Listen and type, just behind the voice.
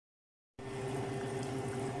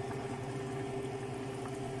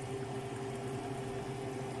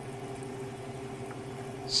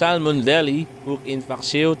salmon belly cooked in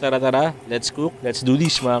Paksiw. Tara tara, let's cook. Let's do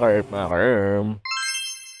this mga ka-herb, mga ka-herb.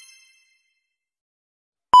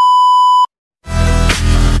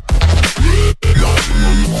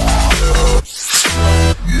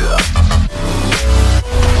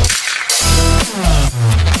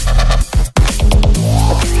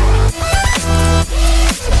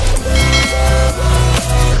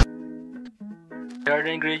 Here are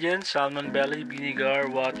the ingredients: salmon belly, vinegar,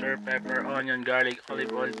 water, pepper, onion, garlic,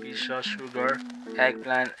 olive oil, fish sauce, sugar,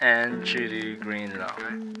 eggplant, and chili green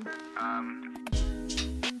long.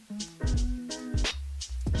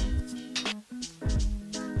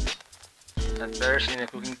 At first, in a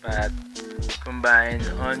cooking pot, combine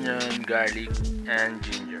onion, garlic, and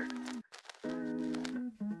ginger.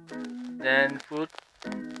 Then put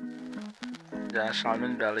the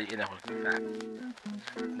salmon belly in a cooking pot.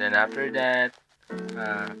 Then after that, put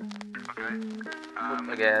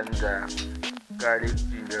again the garlic,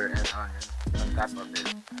 ginger, and onion on top of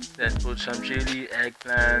it. Then put some chili,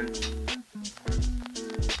 eggplant.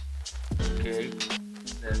 Okay.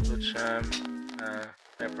 Then put some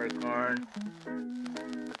peppercorn,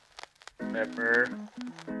 pepper,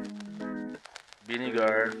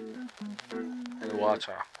 vinegar, and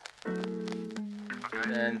water.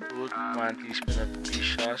 Then put 1 teaspoon of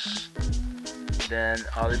fish sauce. Then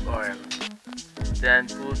olive oil. Then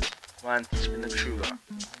put 1 teaspoon of sugar.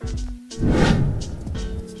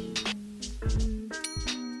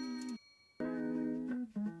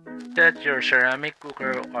 Set your ceramic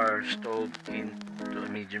cooker or stove into a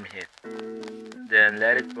medium heat. Then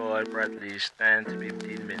let it boil for at least 10 to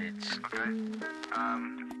 15 minutes.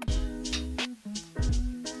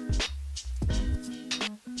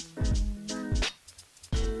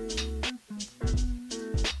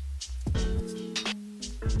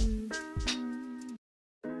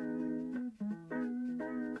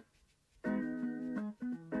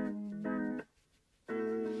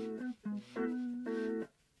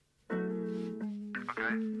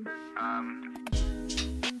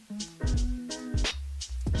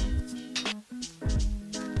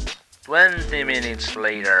 Twenty minutes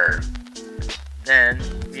later, then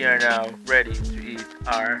we are now ready to eat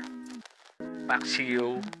our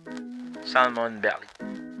Paksiw salmon belly.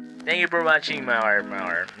 Thank you for watching mga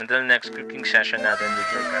ka-herb. Until next cooking session natin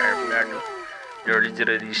with your ka-herb, you're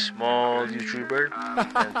literally small YouTuber.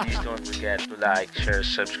 And please don't forget to like, share,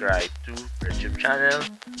 subscribe to our YouTube channel.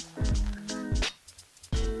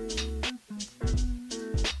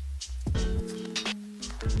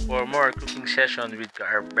 For more cooking session with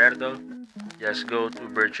Berto, just go to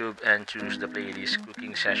Bertube and choose the playlist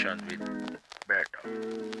Cooking Session with Berto.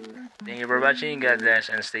 Thank you for watching. God bless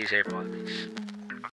and stay safe always.